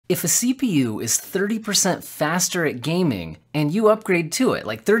If a CPU is 30% faster at gaming and you upgrade to it,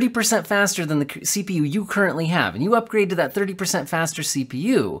 like 30% faster than the CPU you currently have, and you upgrade to that 30% faster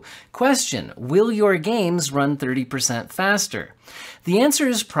CPU, question, will your games run 30% faster? The answer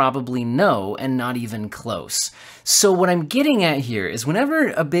is probably no, and not even close. So what I'm getting at here is whenever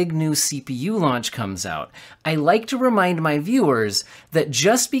a big new CPU launch comes out, I like to remind my viewers that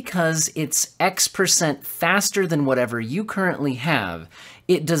just because it's X% faster than whatever you currently have,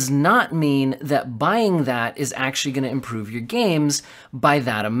 it does not mean that buying that is actually going to improve your games by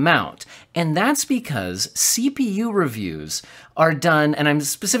that amount. And that's because CPU reviews are done, and I'm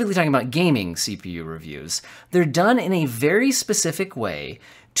specifically talking about gaming CPU reviews, they're done in a very specific way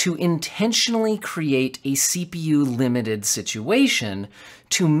to intentionally create a CPU-limited situation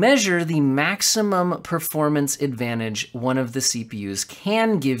to measure the maximum performance advantage one of the CPUs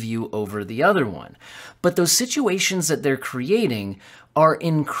can give you over the other one. But those situations that they're creating are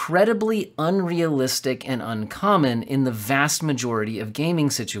incredibly unrealistic and uncommon in the vast majority of gaming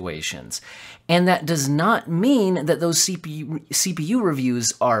situations. And that does not mean that those CPU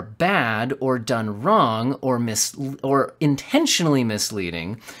reviews are bad or done wrong or intentionally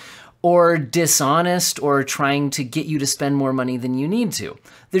misleading or dishonest or trying to get you to spend more money than you need to.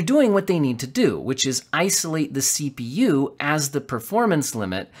 They're doing what they need to do, which is isolate the CPU as the performance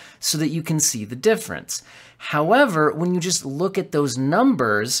limit so that you can see the difference. However, when you just look at those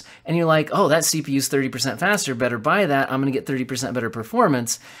numbers and you're like, oh, that CPU is 30% faster, better buy that, I'm gonna get 30% better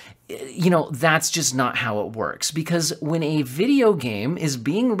performance, you know, that's just not how it works. Because when a video game is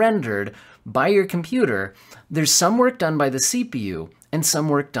being rendered by your computer, there's some work done by the CPU and some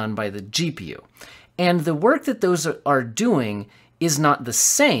work done by the GPU. And the work that those are doing is not the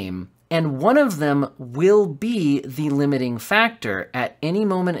same, and one of them will be the limiting factor at any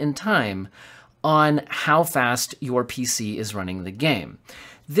moment in time on how fast your PC is running the game.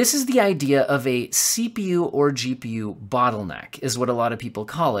 This is the idea of a CPU or GPU bottleneck, is what a lot of people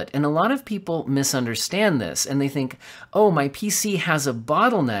call it. And a lot of people misunderstand this, and they think, oh, my PC has a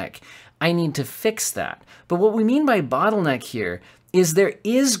bottleneck, I need to fix that. But what we mean by bottleneck here is there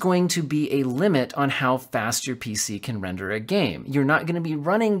is going to be a limit on how fast your PC can render a game. You're not going to be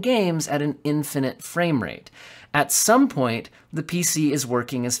running games at an infinite frame rate. At some point, the PC is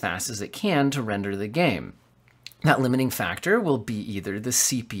working as fast as it can to render the game. That limiting factor will be either the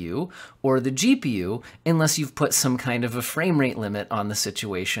CPU or the GPU, unless you've put some kind of a frame rate limit on the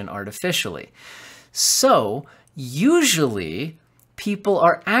situation artificially. So, usually, people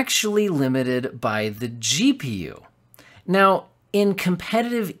are actually limited by the GPU. Now, in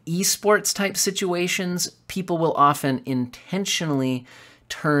competitive esports type situations, people will often intentionally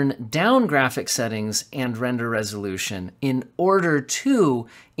turn down graphic settings and render resolution in order to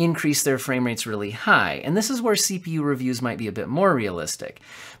increase their frame rates really high. And this is where CPU reviews might be a bit more realistic.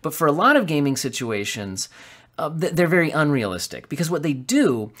 But for a lot of gaming situations, they're very unrealistic, because what they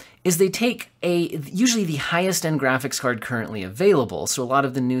do is they take usually the highest end graphics card currently available. So a lot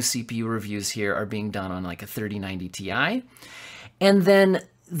of the new CPU reviews here are being done on like a 3090 Ti. And then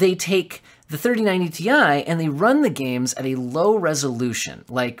they take the 3090 Ti and they run the games at a low resolution,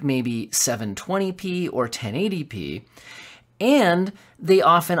 like maybe 720p or 1080p, and they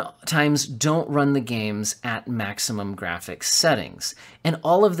oftentimes don't run the games at maximum graphics settings. And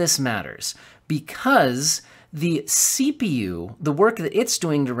all of this matters because the CPU, the work that it's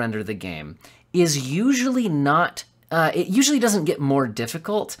doing to render the game, is usually not, it usually doesn't get more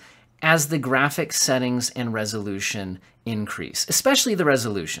difficult as the graphics settings and resolution increase, especially the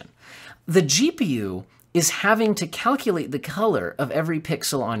resolution. The GPU is having to calculate the color of every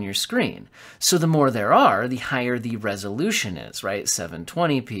pixel on your screen. So the more there are, the higher the resolution is, right?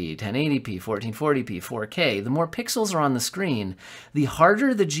 720p, 1080p, 1440p, 4K. The more pixels are on the screen, the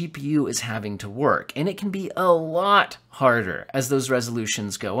harder the GPU is having to work. And it can be a lot harder as those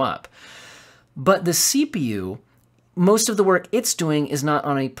resolutions go up. But the CPU, most of the work it's doing is not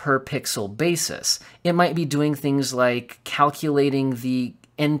on a per pixel basis. It might be doing things like calculating the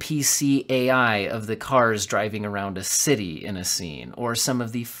NPC AI of the cars driving around a city in a scene, or some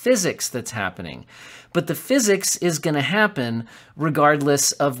of the physics that's happening. But the physics is going to happen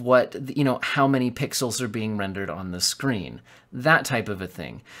regardless of what, you know, how many pixels are being rendered on the screen. That type of a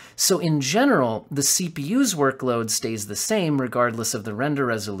thing. So in general, the CPU's workload stays the same regardless of the render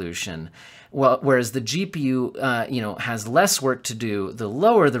resolution, whereas the GPU, you know, has less work to do the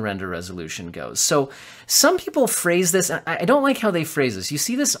lower the render resolution goes. So some people phrase this, I don't like how they phrase this. You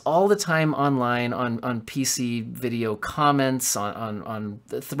see this all the time online on PC video comments, on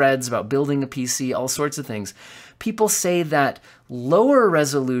the threads about building a PC, all sorts of things. People say that lower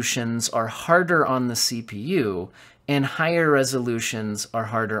resolutions are harder on the CPU and higher resolutions are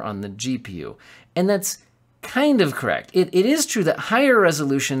harder on the GPU. And that's kind of correct. It is true that higher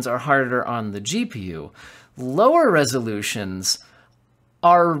resolutions are harder on the GPU. Lower resolutions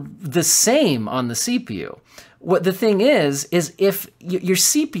are the same on the CPU. What the thing is if your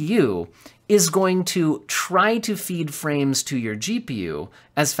CPU is going to try to feed frames to your GPU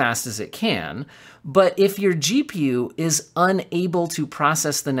as fast as it can, but if your GPU is unable to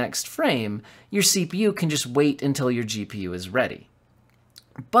process the next frame, your CPU can just wait until your GPU is ready.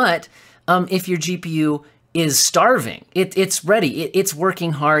 But if your GPU is starving, it's ready, it's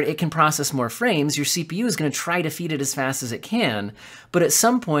working hard, it can process more frames, your CPU is going to try to feed it as fast as it can, but at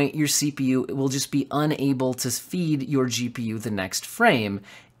some point your CPU will just be unable to feed your GPU the next frame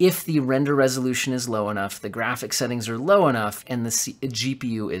if the render resolution is low enough, the graphic settings are low enough, and the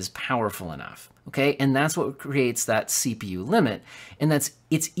GPU is powerful enough. Okay, and that's what creates that CPU limit, and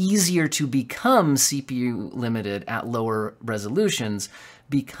it's easier to become CPU limited at lower resolutions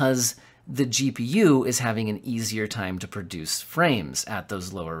because the GPU is having an easier time to produce frames at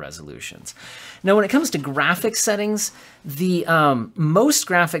those lower resolutions. Now, when it comes to graphics settings, the most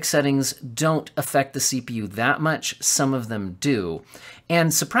graphic settings don't affect the CPU that much. Some of them do.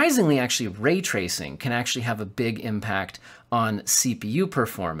 And surprisingly, actually, ray tracing can actually have a big impact on CPU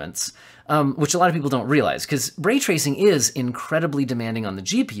performance, which a lot of people don't realize, because ray tracing is incredibly demanding on the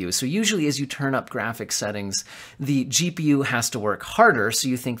GPU. So usually as you turn up graphics settings, the GPU has to work harder. So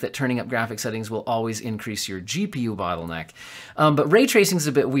you think that turning up graphics settings will always increase your GPU bottleneck. But ray tracing is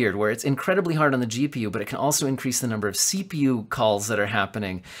a bit weird, where it's incredibly hard on the GPU, but it can also increase the number of CPU calls that are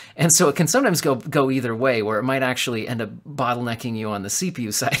happening. And so it can sometimes go either way, where it might actually end up bottlenecking you on the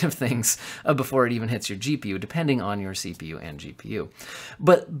CPU side of things before it even hits your GPU, depending on your CPU and GPU.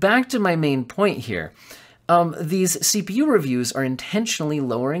 But back to my main point here. These CPU reviews are intentionally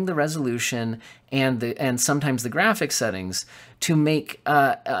lowering the resolution and sometimes the graphics settings to make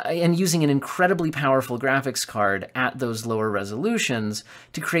and using an incredibly powerful graphics card at those lower resolutions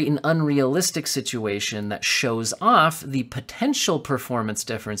to create an unrealistic situation that shows off the potential performance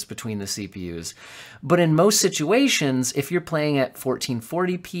difference between the CPUs. But in most situations, if you're playing at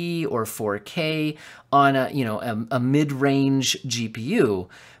 1440p or 4K on a mid-range GPU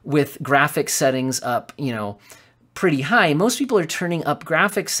with graphics settings up, pretty high, most people are turning up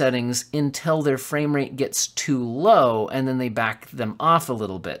graphics settings until their frame rate gets too low, and then they back them off a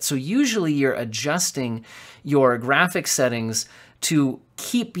little bit. So usually you're adjusting your graphics settings to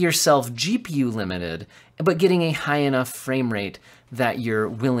keep yourself GPU limited, but getting a high enough frame rate that you're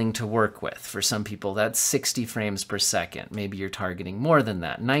willing to work with. For some people, that's 60 frames per second. Maybe you're targeting more than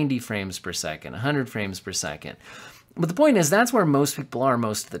that, 90 frames per second, 100 frames per second. But the point is, that's where most people are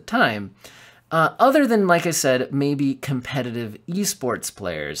most of the time. Other than, like I said, maybe competitive esports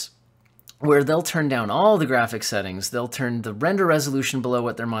players, where they'll turn down all the graphic settings. They'll turn the render resolution below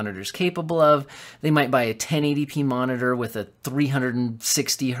what their monitor's capable of. They might buy a 1080p monitor with a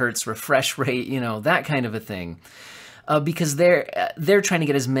 360 hertz refresh rate, that kind of a thing. Because they're trying to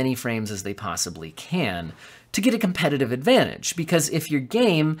get as many frames as they possibly can to get a competitive advantage. Because if your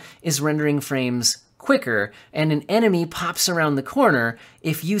game is rendering frames quicker and an enemy pops around the corner,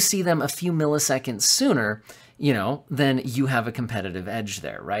 if you see them a few milliseconds sooner, then you have a competitive edge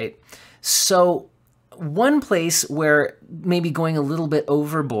there, right? So one place where maybe going a little bit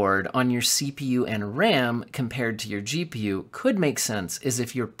overboard on your CPU and RAM compared to your GPU could make sense is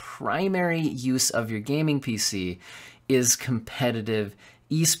if your primary use of your gaming PC is competitive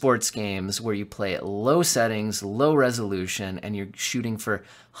esports games where you play at low settings, low resolution, and you're shooting for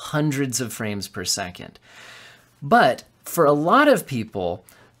hundreds of frames per second. But for a lot of people,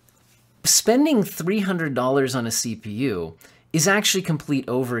 spending $300 on a CPU is actually complete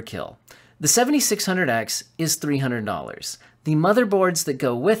overkill. The 7600X is $300. The motherboards that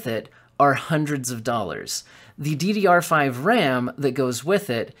go with it are hundreds of dollars. The DDR5 RAM that goes with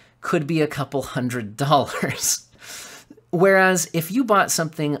it could be a couple $100s. Whereas if you bought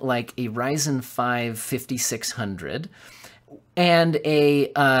something like a Ryzen 5 5600 and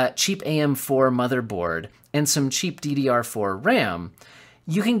a cheap AM4 motherboard and some cheap DDR4 RAM,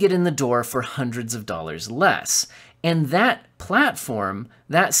 you can get in the door for hundreds of dollars less. And that platform,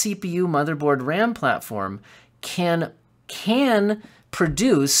 that CPU motherboard RAM platform, can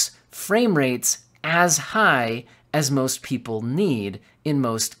produce frame rates as high as most people need in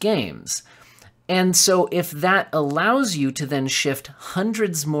most games. And so if that allows you to then shift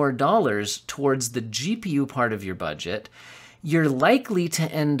hundreds more dollars towards the GPU part of your budget, you're likely to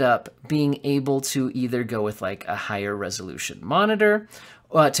end up being able to either go with like a higher resolution monitor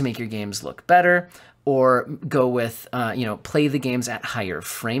to make your games look better, or go with, play the games at higher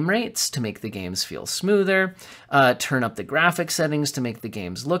frame rates to make the games feel smoother, turn up the graphic settings to make the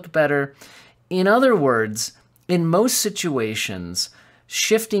games look better. In other words, in most situations,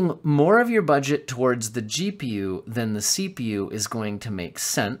 shifting more of your budget towards the GPU than the CPU is going to make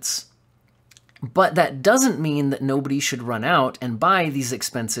sense. But that doesn't mean that nobody should run out and buy these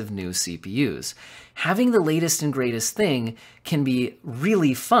expensive new CPUs. Having the latest and greatest thing can be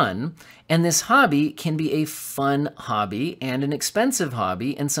really fun, and this hobby can be a fun hobby and an expensive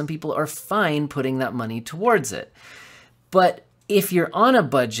hobby, and some people are fine putting that money towards it. But if you're on a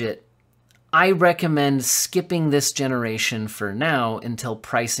budget, I recommend skipping this generation for now until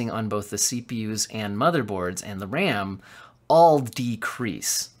pricing on both the CPUs and motherboards and the RAM all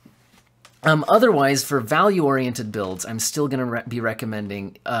decrease. Otherwise, for value-oriented builds, I'm still going to be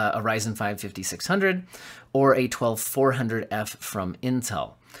recommending a Ryzen 5 5600 or a 12400F from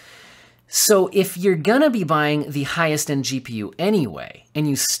Intel. So if you're going to be buying the highest-end GPU anyway, and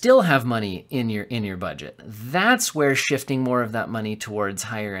you still have money in your budget, that's where shifting more of that money towards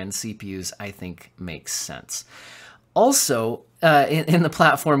higher-end CPUs, I think, makes sense. Also, in the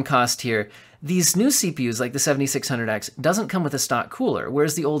platform cost here, these new CPUs, like the 7600X, doesn't come with a stock cooler,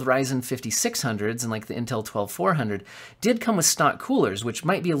 whereas the old Ryzen 5600s and like the Intel 12400 did come with stock coolers, which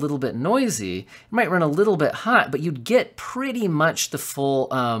might be a little bit noisy, it might run a little bit hot, but you'd get pretty much the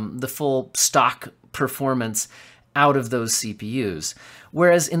full stock performance out of those CPUs.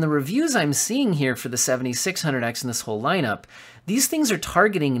 Whereas in the reviews I'm seeing here for the 7600X and this whole lineup, these things are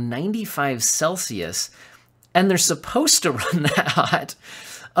targeting 95 Celsius, and they're supposed to run that hot.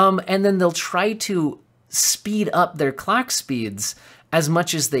 And then they'll try to speed up their clock speeds as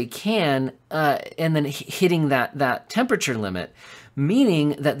much as they can, and then hitting that temperature limit,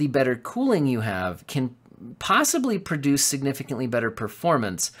 meaning that the better cooling you have can possibly produce significantly better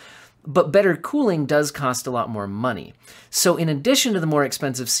performance, but better cooling does cost a lot more money. So in addition to the more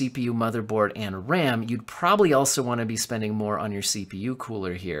expensive CPU, motherboard, and RAM, you'd probably also want to be spending more on your CPU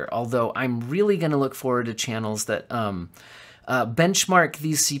cooler here, although I'm really going to look forward to channels that benchmark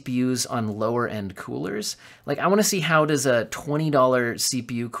these CPUs on lower end coolers. Like, I want to see how does a $20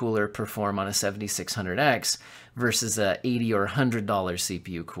 CPU cooler perform on a 7600X versus a $80 or $100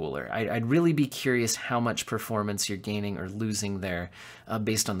 CPU cooler. I'd really be curious how much performance you're gaining or losing there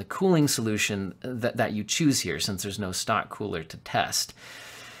based on the cooling solution that you choose here, since there's no stock cooler to test.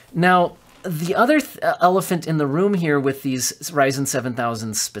 Now, the other elephant in the room here with these Ryzen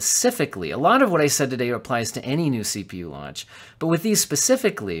 7000s specifically, a lot of what I said today applies to any new CPU launch, but with these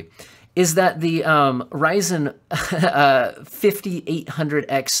specifically, is that the Ryzen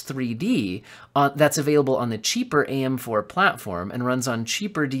 5800X 3D that's available on the cheaper AM4 platform and runs on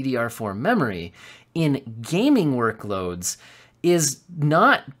cheaper DDR4 memory in gaming workloads is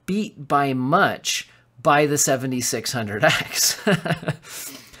not beat by much by the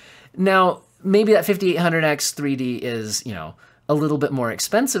 7600X. Now, maybe that 5800X 3D is, a little bit more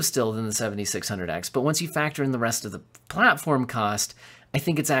expensive still than the 7600X, but once you factor in the rest of the platform cost, I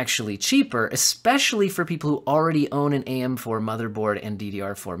think it's actually cheaper, especially for people who already own an AM4 motherboard and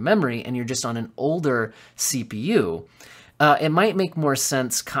DDR4 memory, and you're just on an older CPU. It might make more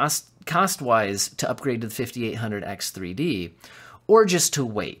sense cost-wise to upgrade to the 5800X 3D, or just to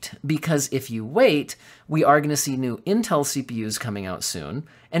wait, because if you wait, we are going to see new Intel CPUs coming out soon,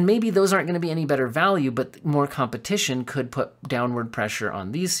 and maybe those aren't going to be any better value, but more competition could put downward pressure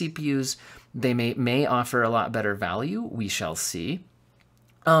on these CPUs. They may offer a lot better value, we shall see.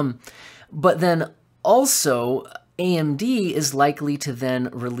 But then also, AMD is likely to then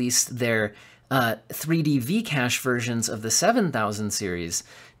release their 3D V-cache versions of the 7000 series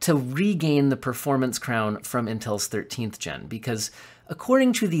to regain the performance crown from Intel's 13th gen, because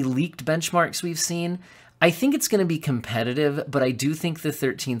according to the leaked benchmarks we've seen, I think it's going to be competitive, but I do think the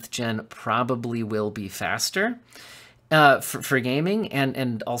 13th gen probably will be faster for gaming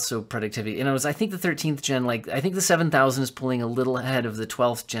and also productivity. I think the 13th gen, I think the 7000 is pulling a little ahead of the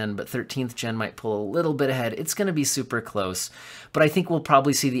 12th gen, but 13th gen might pull a little bit ahead. It's going to be super close, but I think we'll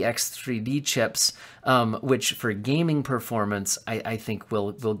probably see the X3D chips, which for gaming performance, I think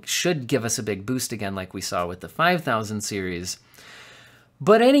should give us a big boost again, like we saw with the 5000 series.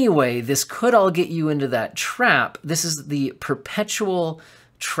 But anyway, this could all get you into that trap. This is the perpetual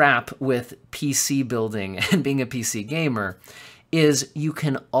trap with PC building and being a PC gamer, is you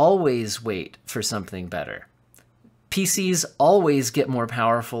can always wait for something better. PCs always get more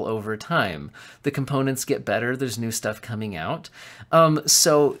powerful over time. The components get better, there's new stuff coming out.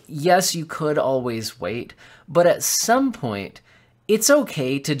 So yes, you could always wait, but at some point, it's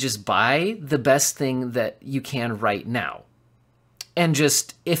okay to just buy the best thing that you can right now. and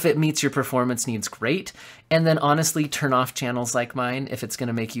just, if it meets your performance needs, great. And then honestly, turn off channels like mine if it's going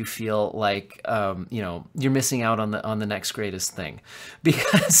to make you feel like, you know, you're missing out on the next greatest thing.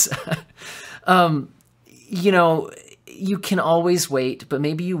 Because, you know, you can always wait, but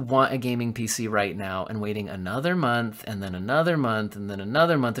maybe you want a gaming PC right now, and waiting another month and then another month and then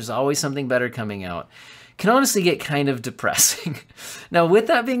another month, there's always something better coming out, can honestly get kind of depressing. Now, with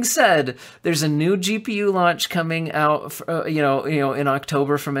that being said, there's a new GPU launch coming out, you know, in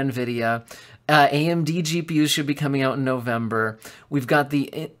October from NVIDIA. AMD GPUs should be coming out in November. We've got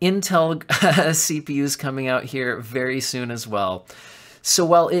the Intel CPUs coming out here very soon as well. So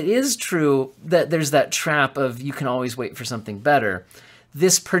while it is true that there's that trap of you can always wait for something better,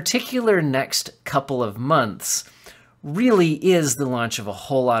 this particular next couple of months really is the launch of a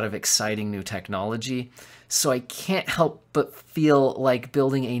whole lot of exciting new technology. So I can't help but feel like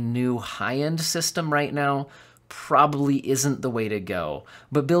building a new high-end system right now probably isn't the way to go.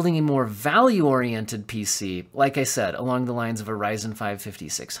 But building a more value-oriented PC, like I said, along the lines of a Ryzen 5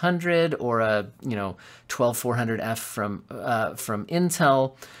 5600 or a, you know, 12400F from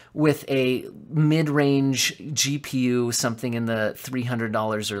Intel, with a mid-range GPU, something in the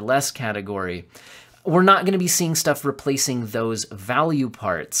 $300 or less category, we're not going to be seeing stuff replacing those value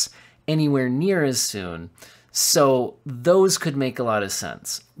parts anywhere near as soon. So those could make a lot of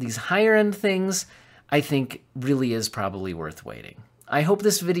sense. These higher end things, I think, really is probably worth waiting. I hope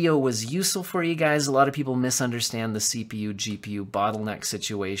this video was useful for you guys. A lot of people misunderstand the CPU, GPU bottleneck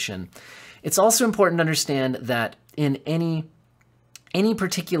situation. It's also important to understand that in any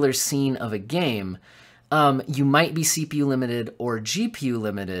particular scene of a game, you might be CPU limited or GPU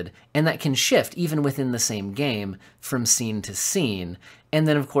limited, and that can shift even within the same game from scene to scene, and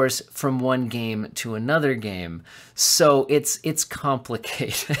then of course from one game to another game. So it's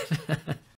complicated.